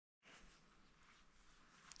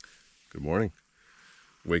Good morning.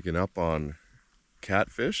 Waking up on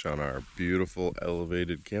Catfish on our beautiful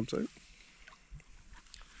elevated campsite. It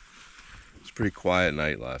was a pretty quiet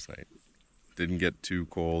night last night. Didn't get too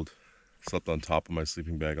cold. Slept on top of my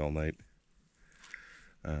sleeping bag all night.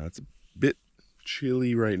 It's a bit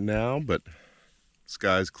chilly right now, but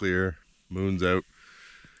sky's clear, moon's out.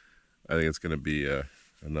 I think it's going to be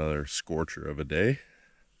another scorcher of a day.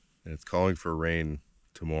 And it's calling for rain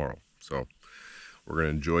tomorrow. So we're going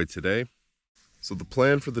to enjoy today. So the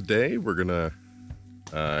plan for the day, we're going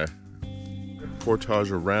to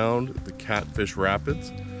portage around the Catfish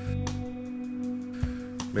Rapids.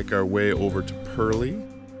 Make our way over to Pearly.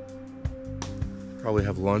 Probably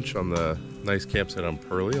have lunch on the nice campsite on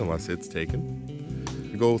Pearly, unless it's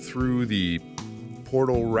taken. Go through the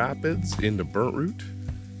Portal Rapids into Burnt Root.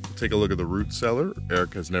 We'll take a look at the root cellar.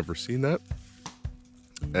 Eric has never seen that.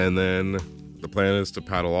 And then the plan is to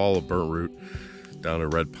paddle all of Burnt Root down to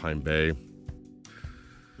Redpine Bay.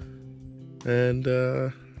 And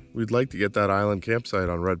we'd like to get that island campsite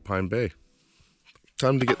on Redpine Bay.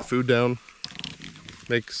 Time to get the food down,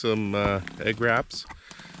 make some egg wraps,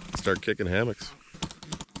 and start kicking hammocks.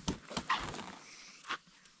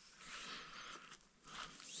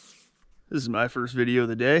 This is my first video of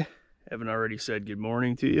the day. I haven't already said good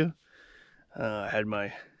morning to you. I had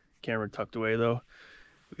my camera tucked away though.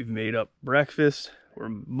 We've made up breakfast. We're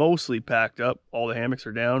mostly packed up. All the hammocks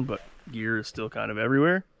are down, but gear is still kind of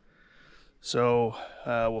everywhere. So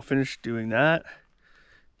we'll finish doing that,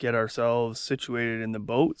 get ourselves situated in the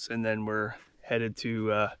boats, and then we're headed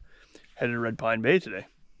to Redpine Bay today.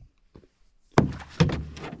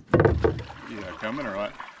 You coming or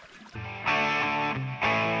what?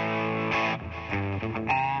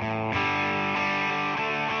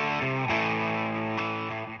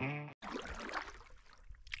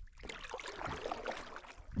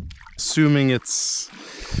 Assuming it's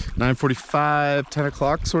 9:45, 10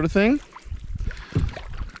 o'clock sort of thing.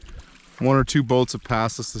 One or two boats have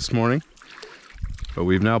passed us this morning, but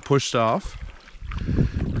we've now pushed off.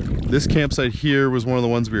 This campsite here was one of the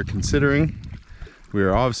ones we were considering. We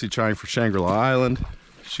were obviously trying for Shangri-La Island.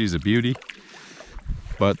 She's a beauty.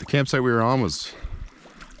 But the campsite we were on was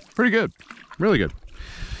pretty good, really good.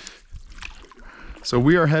 So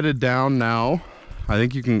we are headed down now. I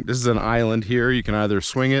think you can, this is an island here. You can either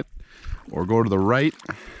swing it or go to the right.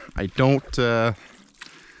 I think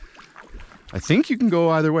you can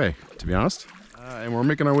go either way, to be honest. And we're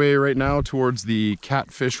making our way right now towards the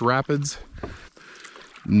Catfish Rapids.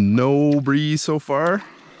 No breeze so far,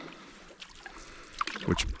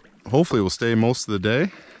 which hopefully will stay most of the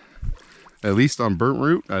day. At least on Burnt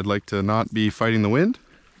Root, I'd like to not be fighting the wind.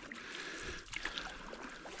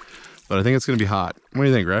 But I think it's gonna be hot. What do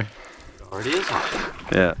you think, Ray? It already is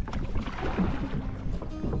hot. Yeah.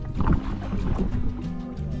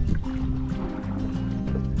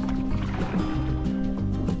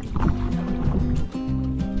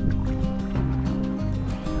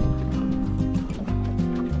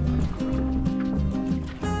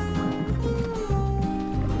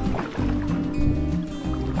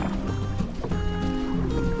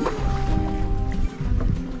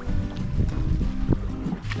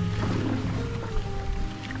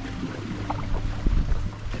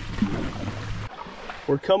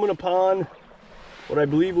 We're coming upon what I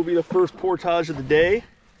believe will be the first portage of the day.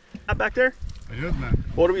 Up back there? I did, man.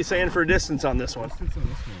 What are we saying for a distance on this one? Distance on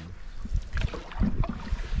this one.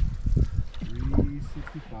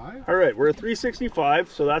 365. All right, we're at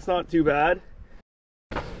 365, so that's not too bad.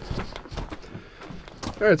 All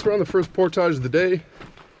right, so we're on the first portage of the day.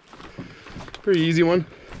 Pretty easy one.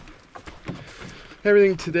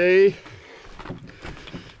 Everything today,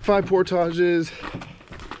 5 portages,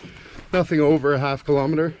 nothing over a half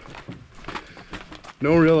kilometer.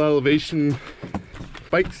 No real elevation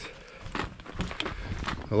spikes.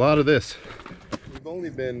 A lot of this. We've only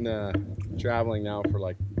been traveling now for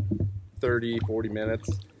like 30-40 minutes,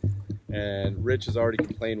 and Rich has already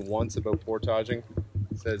complained once about portaging.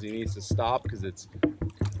 Says he needs to stop because it's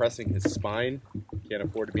compressing his spine. Can't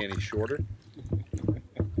afford to be any shorter.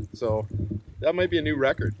 So that might be a new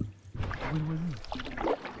record.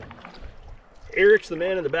 Eric's the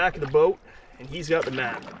man in the back of the boat, and he's got the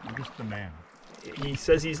map. I'm just the man. He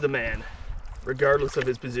says he's the man, regardless of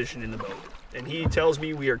his position in the boat. And he tells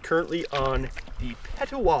me we are currently on the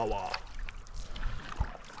Petawawa.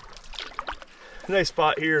 Nice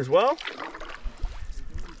spot here as well.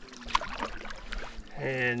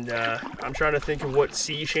 And I'm trying to think of what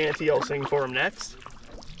sea shanty I'll sing for him next.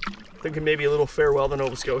 Thinking maybe a little Farewell to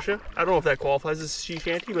Nova Scotia. I don't know if that qualifies as a sea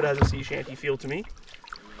shanty, but it has a sea shanty feel to me.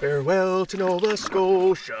 Farewell to Nova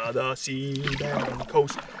Scotia, the sea-bound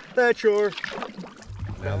coast that you're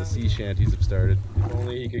Now the sea shanties have started. If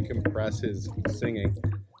only he could compress his singing.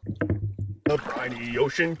 The briny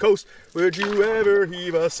ocean coast, would you ever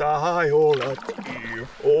heave a sigh or a tear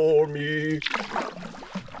for me?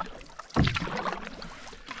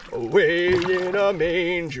 Away in a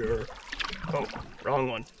manger. Oh, wrong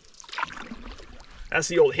one. That's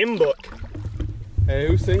the old hymn book. Hey,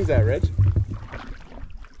 who sings that, Rich?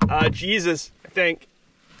 Jesus, I think.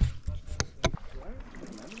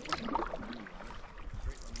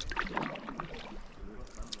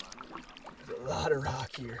 There's a lot of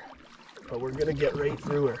rock here, but we're gonna get right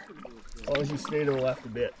through her, as long as you stay to the left a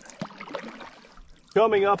bit.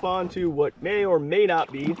 Coming up onto what may or may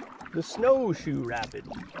not be the snowshoe rapid.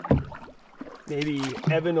 Maybe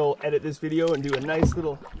Evan will edit this video and do a nice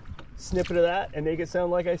little snippet of that and make it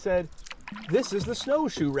sound like I said, this is the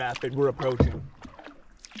snowshoe rapid we're approaching.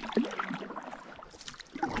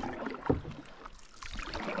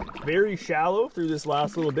 Very shallow through this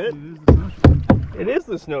last little bit. It is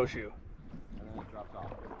the snowshoe.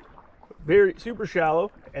 Very super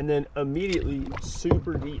shallow and then immediately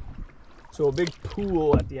super deep. So a big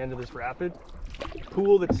pool at the end of this rapid.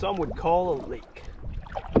 Pool that some would call a lake.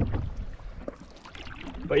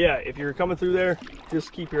 But yeah, if you're coming through there,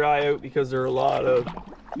 just keep your eye out because there are a lot of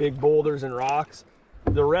big boulders and rocks.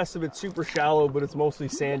 The rest of it's super shallow, but it's mostly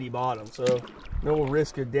sandy bottom. So no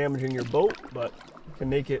risk of damaging your boat, but can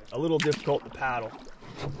make it a little difficult to paddle.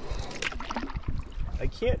 I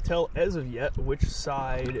can't tell as of yet which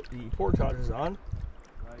side the portage is on.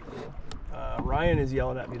 Ryan is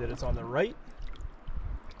yelling at me that it's on the right.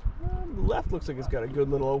 The left looks like it's got a good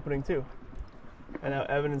little opening too. And now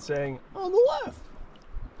Evan is saying, on the left.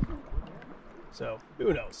 So,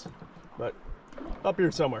 who knows? But up here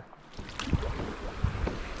somewhere.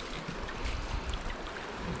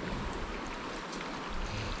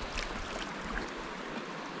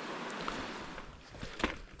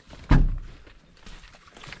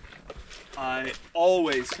 I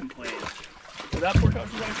always complain. But that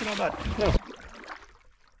portage is actually not bad. No.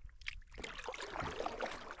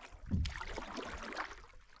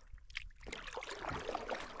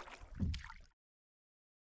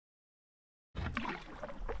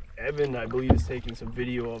 Evan, I believe, is taking some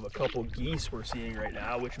video of a couple geese we're seeing right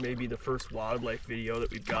now, which may be the first wildlife video that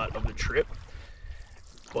we've got of the trip.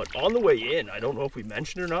 But on the way in, I don't know if we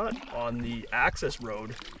mentioned or not, on the access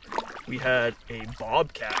road, we had a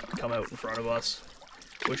bobcat come out in front of us,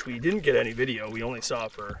 which we didn't get any video. We only saw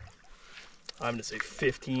for, I'm gonna say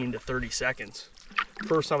 15 to 30 seconds.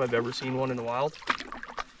 First time I've ever seen one in the wild.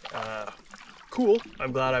 Cool.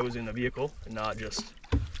 I'm glad I was in the vehicle and not just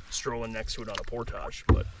strolling next to it on a portage,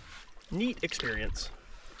 but neat experience.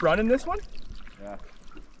 Running this one? Yeah.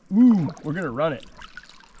 Ooh, we're gonna run it.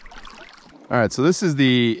 All right, so this is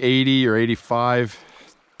the 80 or 85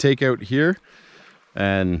 takeout here,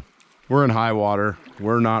 and we're in high water.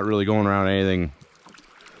 We're not really going around anything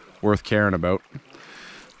worth caring about.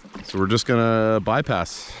 So we're just gonna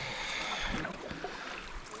bypass.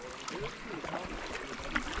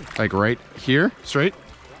 Like right here, straight.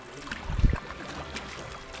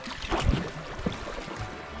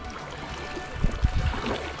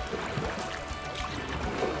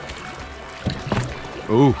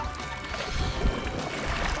 Ooh.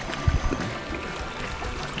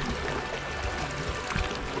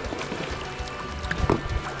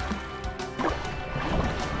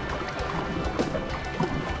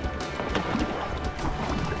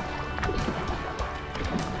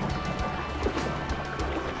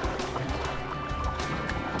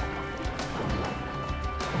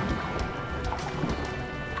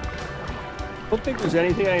 I don't think there's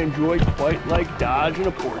anything I enjoy quite like dodging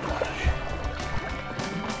a portage.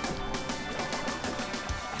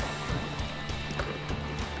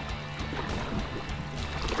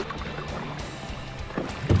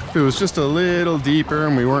 If it was just a little deeper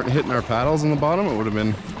and we weren't hitting our paddles on the bottom, it would have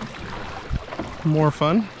been more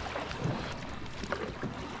fun.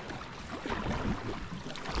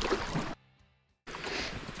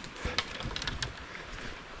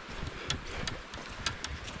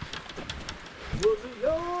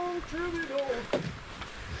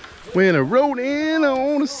 When I wrote in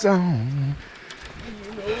on a song,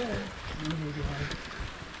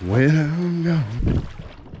 when I'm gone.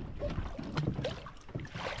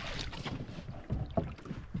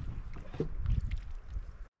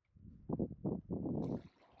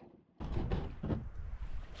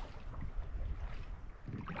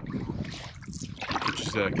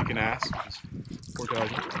 Just kicking ass, just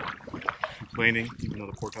portage, complaining, even though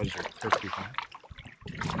the portages are perfectly fine.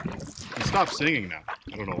 He stopped singing now.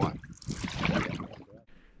 I don't know why.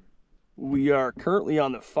 We are currently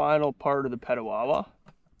on the final part of the Petawawa,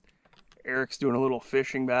 Eric's doing a little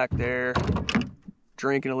fishing back there,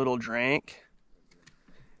 drinking a little drink.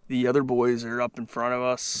 The other boys are up in front of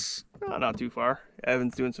us, not too far.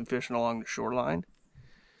 Evan's doing some fishing along the shoreline.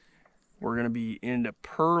 We're gonna be into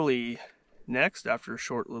Pearly next after a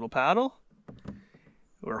short little paddle.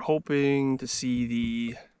 We're hoping to see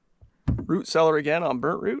the root cellar again on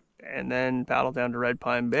Burnt Root and then paddle down to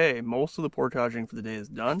Redpine Bay. Most of the portaging for the day is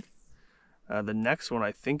done. The next one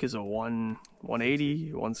I think is a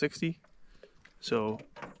 180, 160. So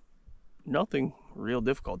nothing real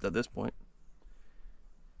difficult at this point.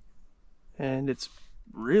 And it's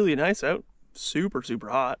really nice out. Super, super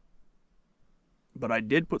hot. But I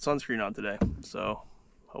did put sunscreen on today, so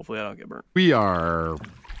hopefully I don't get burnt. We are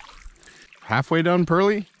halfway down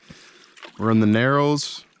Pearly. We're in the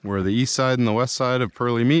Narrows, where the east side and the west side of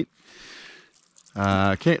Pearly meet.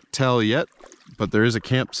 Can't tell yet, but there is a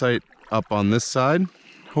campsite up on this side.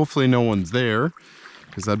 Hopefully no one's there,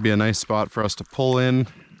 because that'd be a nice spot for us to pull in,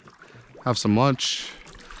 have some lunch,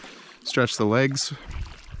 stretch the legs.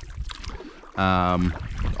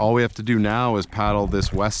 All we have to do now is paddle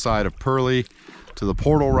this west side of Pearly to the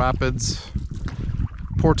Portal Rapids,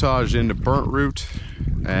 portage into Burnt Root,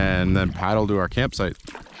 and then paddle to our campsite.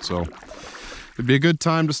 So it'd be a good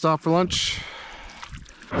time to stop for lunch.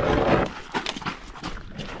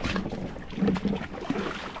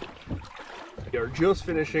 We are just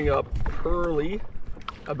finishing up Pearly,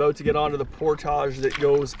 about to get onto the portage that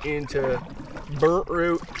goes into Burnt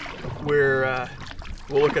Root, where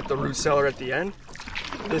we'll look at the root cellar at the end.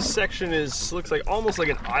 This section looks like almost like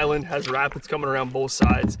an island, has rapids coming around both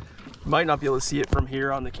sides. You might not be able to see it from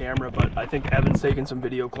here on the camera, but I think Evan's taking some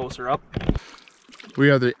video closer up. We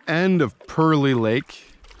are the end of Pearly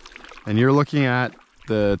Lake, and you're looking at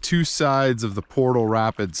the two sides of the Portal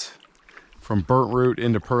Rapids from Burnt Root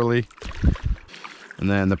into Pearly, and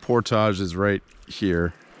then the portage is right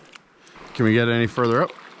here. Can we get any further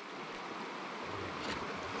up?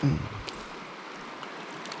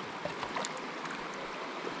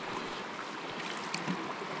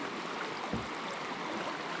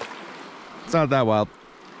 It's not that wild.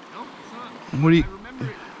 No, it's not.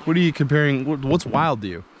 What are you comparing? What's wild to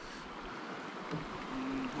you?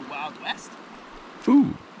 The Wild West.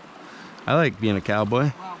 Ooh, I like being a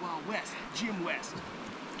cowboy. Wild West. Jim West.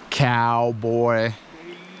 Cowboy.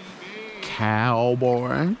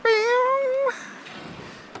 Cowboy.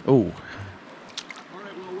 Oh.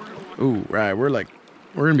 Ooh, right. We're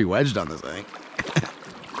gonna be wedged on this thing.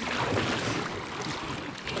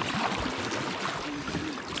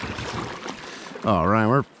 Oh, Ryan,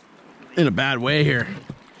 we're in a bad way here.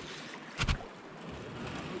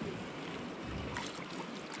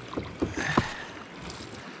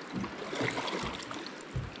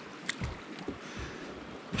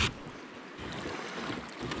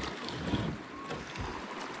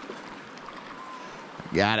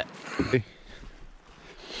 Got it.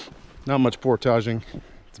 Not much portaging.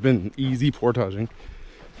 It's been easy portaging.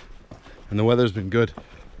 And the weather's been good.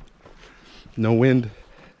 No wind.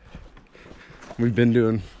 We've been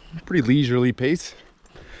doing a pretty leisurely pace.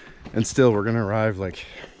 And still we're gonna arrive like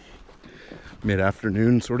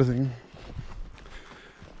mid-afternoon sort of thing.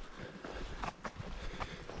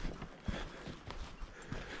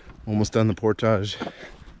 Almost done the portage.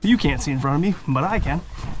 You can't see in front of me, but I can.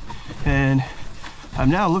 And I'm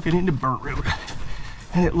now looking into Burnt Root,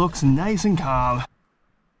 and it looks nice and calm.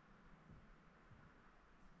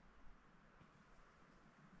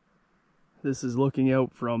 This is looking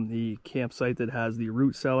out from the campsite that has the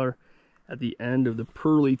root cellar at the end of the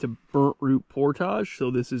Pearly to Burnt Root portage. So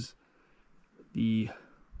this is the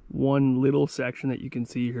one little section that you can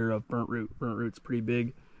see here of Burnt Root. Burnt Root's pretty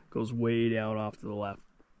big, goes way down off to the left.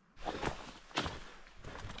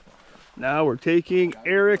 Now we're taking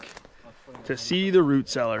Eric to see the root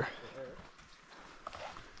cellar.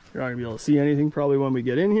 You're not gonna be able to see anything probably when we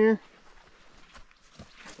get in here.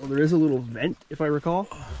 Well, there is a little vent, if I recall.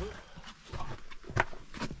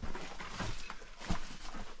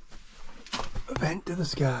 A vent to the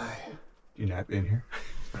sky. Do you nap in here?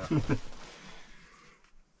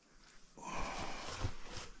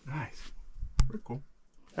 Nice. Very cool.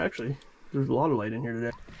 Actually, there's a lot of light in here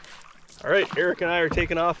today. All right, Eric and I are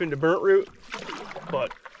taking off into Burnt Root,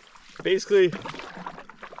 but basically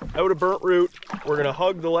out of Burnt Root, we're gonna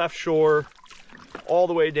hug the left shore all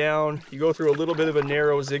the way down. You go through a little bit of a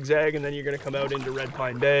narrow zigzag, and then you're gonna come out into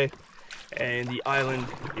Redpine Bay, and the island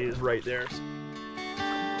is right there.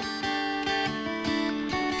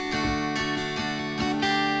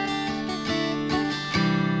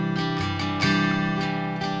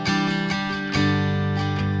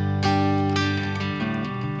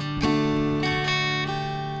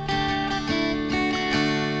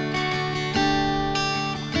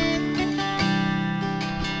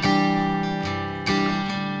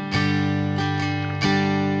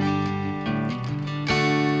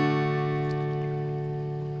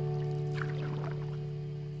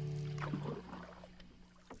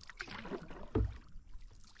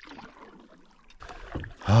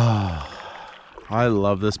 I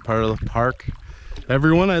love this part of the park.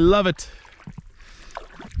 Everyone, I love it.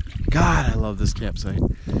 God, I love this campsite.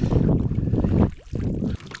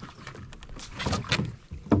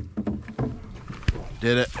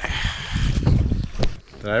 Did it.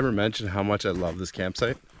 Did I ever mention how much I love this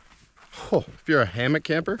campsite? Oh, if you're a hammock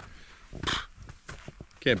camper,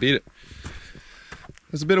 can't beat it.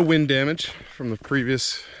 There's a bit of wind damage from the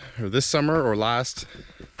previous, or this summer or last,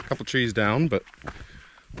 couple trees down, but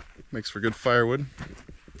makes for good firewood.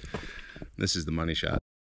 This is the money shot.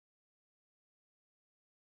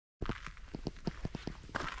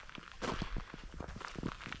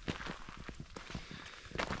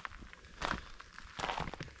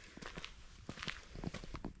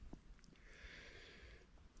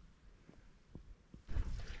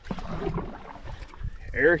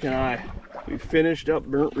 Eric and I, we finished up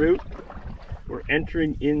Burnt Root. We're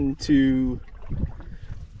entering into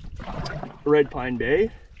Redpine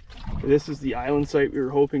Bay. This is the island site we were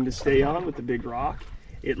hoping to stay on with the big rock.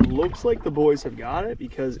 It looks like the boys have got it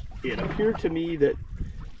because it appeared to me that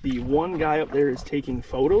the one guy up there is taking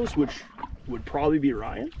photos, which would probably be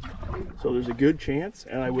Ryan. So there's a good chance,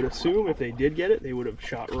 and I would assume if they did get it, they would have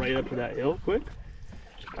shot right up to that hill quick.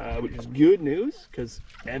 Which is good news because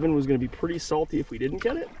Evan was going to be pretty salty if we didn't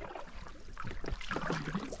get it.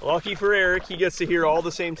 Lucky for Eric, he gets to hear all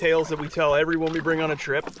the same tales that we tell everyone we bring on a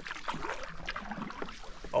trip.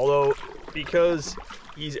 Although, because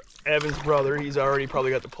he's Evan's brother, he's already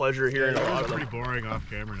probably got the pleasure of hearing a lot of them. Pretty boring off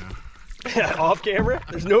camera now. Yeah, off camera?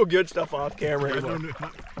 There's no good stuff off camera anymore.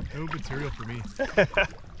 No material for me.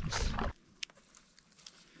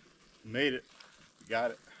 Made it. We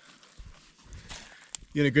got it.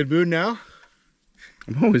 You in a good mood now?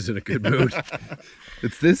 I'm always in a good mood.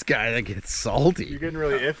 It's this guy that gets salty. You're getting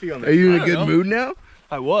really iffy on this. Are you in a good mood now?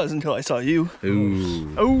 I was until I saw you.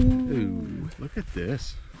 Ooh. Oh. Ooh. Look at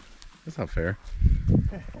this. That's not fair.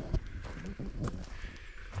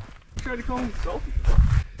 Tried to call me salty.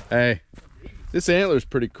 Hey, this antler's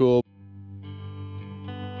pretty cool.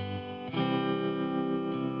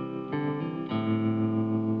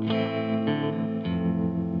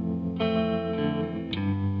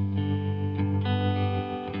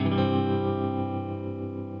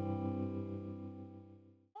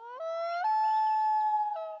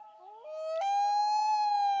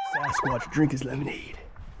 Sasquatch drink his lemonade.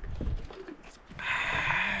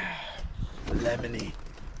 Lemonade.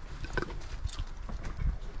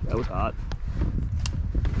 That was hot.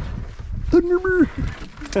 Thunderbird.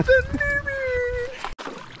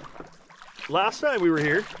 Last time we were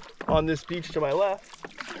here, on this beach to my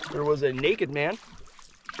left, there was a naked man.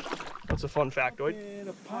 That's a fun factoid.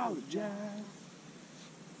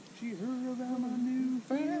 She heard about my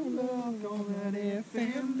newfound love on that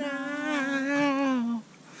FM now.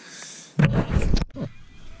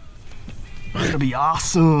 It's gonna be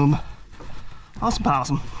awesome. Awesome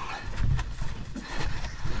possum.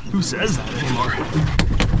 Who says that anymore?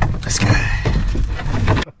 This guy.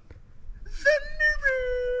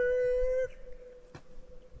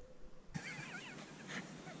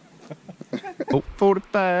 Oh,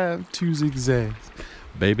 45 2 zigzags.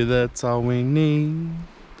 Baby, that's all we need.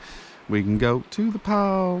 We can go to the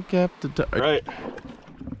park after dark. Right.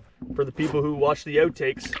 For the people who watch the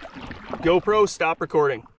outtakes, GoPro, stop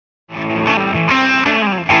recording.